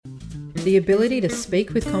The ability to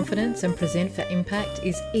speak with confidence and present for impact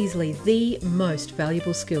is easily the most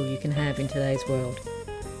valuable skill you can have in today's world.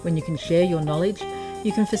 When you can share your knowledge,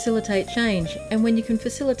 you can facilitate change, and when you can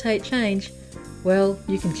facilitate change, well,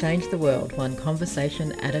 you can change the world one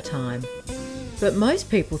conversation at a time. But most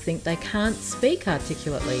people think they can't speak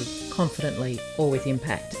articulately, confidently, or with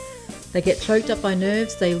impact. They get choked up by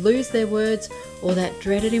nerves, they lose their words, or that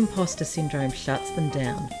dreaded imposter syndrome shuts them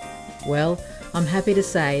down. Well, I'm happy to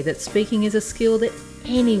say that speaking is a skill that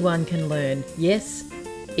anyone can learn. Yes,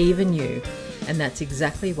 even you. And that's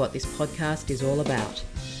exactly what this podcast is all about.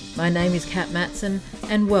 My name is Kat Matson,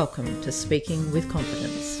 and welcome to Speaking with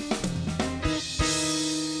Confidence.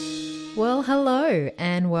 Well, hello,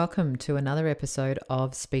 and welcome to another episode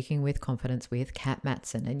of Speaking with Confidence with Kat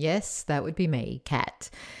Matson. And yes, that would be me, Kat.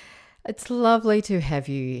 It's lovely to have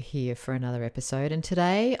you here for another episode. And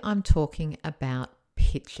today I'm talking about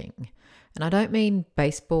pitching. And I don't mean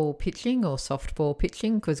baseball pitching or softball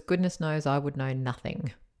pitching, because goodness knows I would know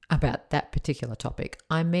nothing about that particular topic.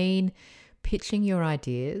 I mean pitching your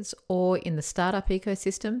ideas, or in the startup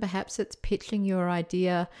ecosystem, perhaps it's pitching your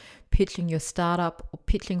idea, pitching your startup, or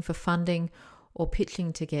pitching for funding, or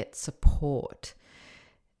pitching to get support.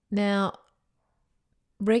 Now,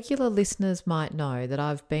 regular listeners might know that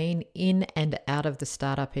I've been in and out of the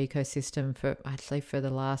startup ecosystem for the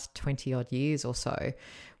last 20 odd years or so.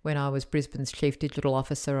 When I was Brisbane's Chief Digital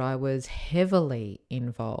Officer, I was heavily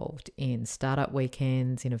involved in startup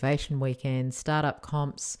weekends, innovation weekends, startup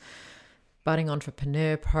comps, budding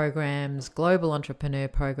entrepreneur programs, global entrepreneur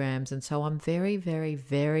programs. And so I'm very, very,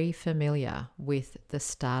 very familiar with the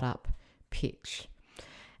startup pitch.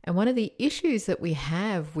 And one of the issues that we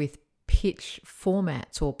have with pitch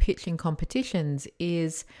formats or pitching competitions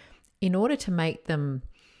is, in order to make them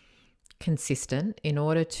consistent, in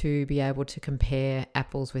order to be able to compare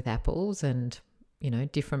apples with apples and,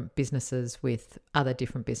 different businesses with other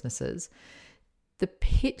different businesses, the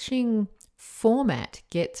pitching format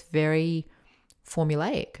gets very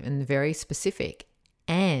formulaic and very specific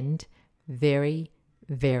and very,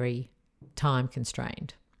 very time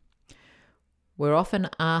constrained. We're often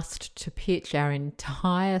asked to pitch our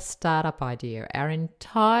entire startup idea, our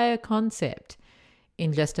entire concept,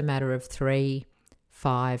 in just a matter of 3,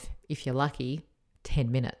 5, if you're lucky,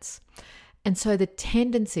 10 minutes. And so the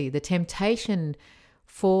temptation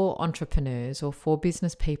for entrepreneurs or for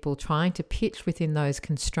business people trying to pitch within those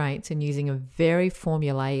constraints and using a very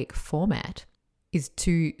formulaic format is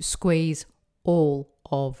to squeeze all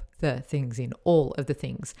of the things in, all of the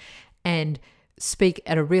things, and speak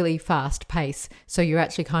at a really fast pace. So you're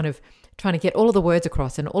actually kind of trying to get all of the words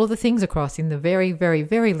across and all of the things across in the very, very,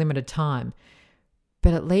 very limited time.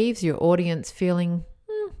 But it leaves your audience feeling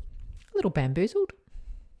a little bamboozled,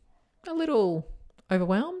 a little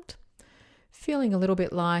overwhelmed, feeling a little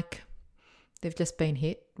bit like they've just been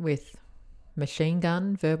hit with machine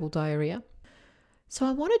gun verbal diarrhea. So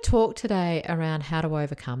I want to talk today around how to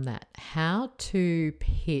overcome that, how to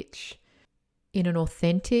pitch in an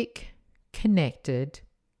authentic, connected,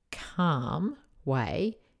 calm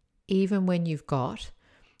way, even when you've got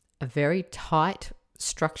a very tight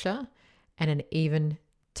structure and an even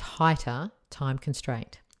tighter time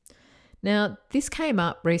constraint. Now, this came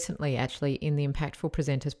up recently actually in the Impactful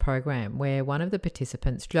Presenters program, where one of the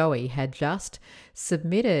participants, Joey, had just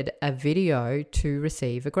submitted a video to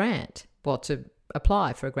receive a grant, to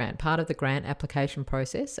apply for a grant. Part of the grant application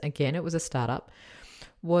process, again, it was a startup,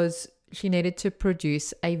 was she needed to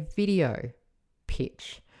produce a video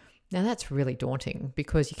pitch. Now that's really daunting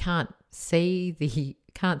because you can't see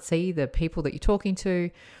the people that you're talking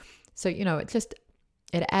to. So,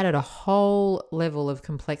 it added a whole level of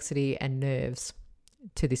complexity and nerves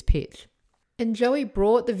to this pitch. And Joey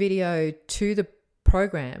brought the video to the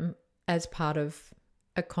program as part of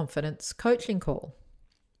a confidence coaching call,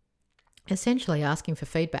 essentially asking for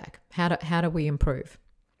feedback. How do we improve?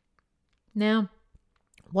 Now,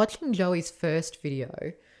 watching Joey's first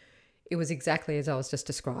video, it was exactly as I was just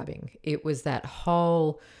describing. It was that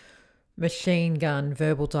whole machine gun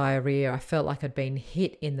verbal diarrhea. I felt like I'd been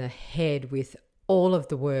hit in the head with all of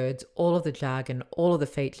the words, all of the jargon, all of the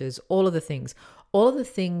features, all of the things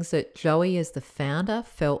that Joey as the founder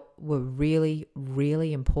felt were really,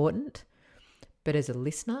 really important. But as a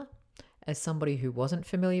listener, as somebody who wasn't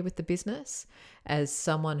familiar with the business, as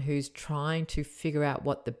someone who's trying to figure out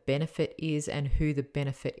what the benefit is and who the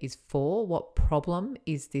benefit is for, what problem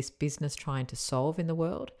is this business trying to solve in the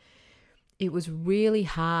world, it was really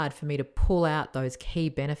hard for me to pull out those key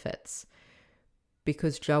benefits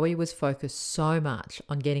because Joey was focused so much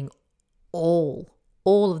on getting all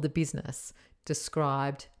of the business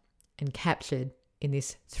described and captured in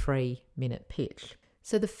this 3-minute pitch.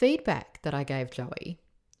 So the feedback that I gave Joey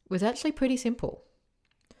was actually pretty simple.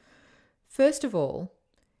 First of all,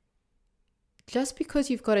 just because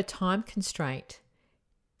you've got a time constraint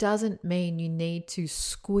doesn't mean you need to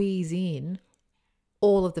squeeze in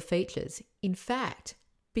all of the features. In fact,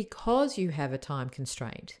 because you have a time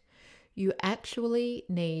constraint, you actually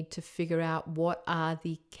need to figure out what are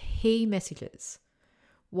the key messages.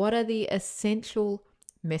 What are the essential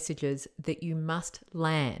messages that you must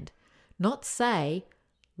land, not say,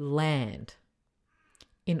 land,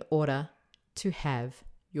 in order to have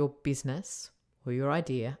your business or your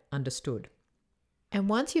idea understood. And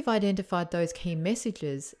once you've identified those key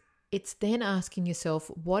messages, it's then asking yourself,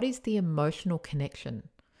 what is the emotional connection?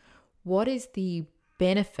 What is the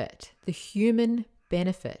benefit, the human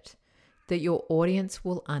benefit that your audience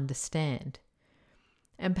will understand?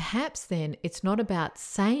 And perhaps then it's not about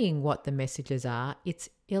saying what the messages are, it's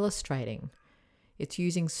illustrating. It's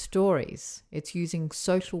using stories, it's using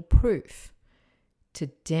social proof to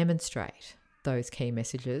demonstrate those key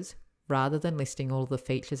messages rather than listing all the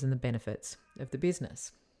features and the benefits of the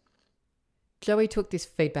business. Joey took this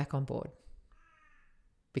feedback on board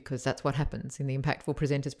because that's what happens in the Impactful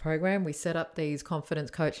Presenters program. We set up these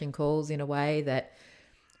confidence coaching calls in a way that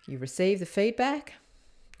you receive the feedback,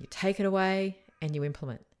 you take it away, and you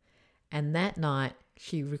implement. And that night,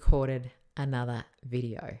 she recorded another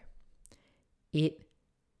video. It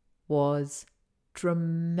was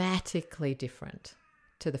dramatically different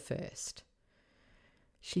to the first.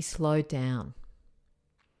 She slowed down.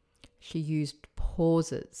 She used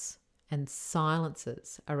pauses and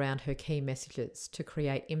silences around her key messages to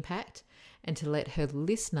create impact and to let her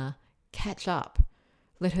listener catch up,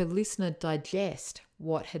 let her listener digest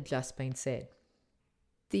what had just been said.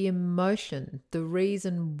 The emotion, the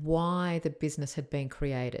reason why the business had been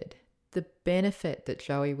created, the benefit that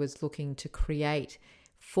Joey was looking to create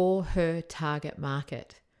for her target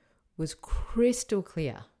market was crystal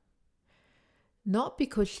clear. Not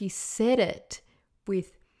because she said it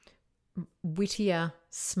with wittier,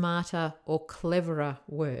 smarter, or cleverer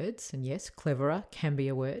words, and yes, cleverer can be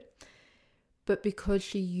a word, but because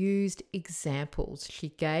she used examples. She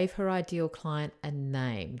gave her ideal client a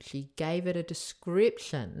name. She gave it a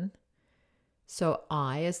description, so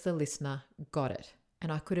I, as the listener, got it.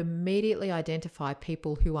 And I could immediately identify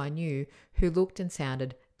people who I knew who looked and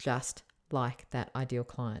sounded just like that ideal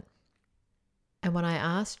client. And when I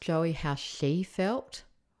asked Joey how she felt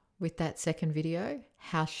with that second video,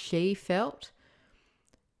 how she felt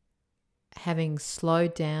having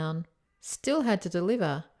slowed down, still had to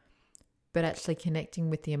deliver, but actually connecting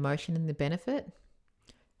with the emotion and the benefit,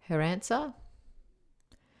 her answer,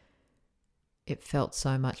 it felt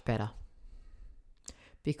so much better.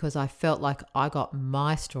 Because I felt like I got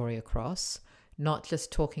my story across, not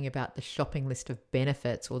just talking about the shopping list of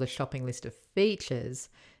benefits or the shopping list of features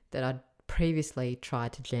that I'd previously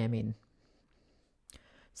tried to jam in.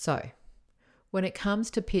 So, when it comes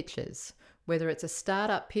to pitches, whether it's a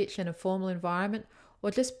startup pitch in a formal environment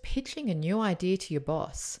or just pitching a new idea to your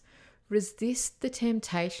boss, resist the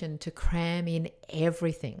temptation to cram in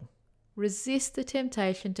everything. Resist the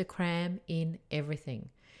temptation to cram in everything.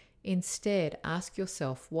 Instead, ask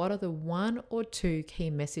yourself, what are the 1 or 2 key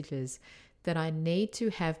messages that I need to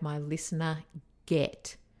have my listener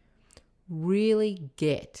get, really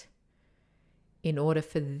get, in order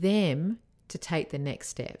for them to take the next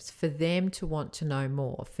steps, for them to want to know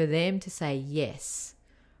more, for them to say, yes,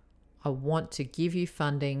 I want to give you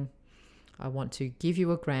funding, I want to give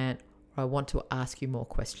you a grant, or I want to ask you more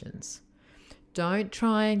questions. Don't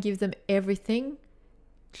try and give them everything,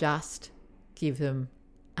 just give them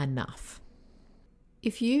enough.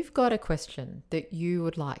 If you've got a question that you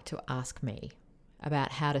would like to ask me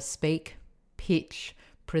about how to speak, pitch,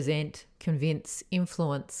 present, convince,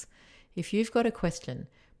 influence, if you've got a question,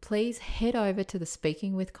 please head over to the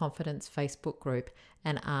Speaking with Confidence Facebook group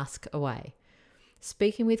and ask away.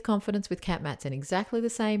 Speaking with Confidence with Kat Matson, exactly the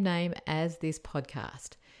same name as this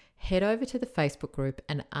podcast. Head over to the Facebook group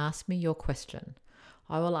and ask me your question.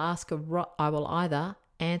 I will either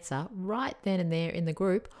answer right then and there in the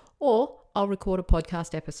group, or I'll record a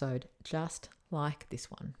podcast episode just like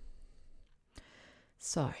this one.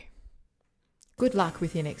 So, good luck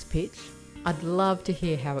with your next pitch. I'd love to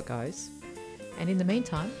hear how it goes. And in the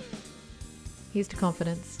meantime, here's to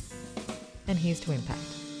confidence and here's to impact.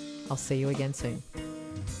 I'll see you again soon.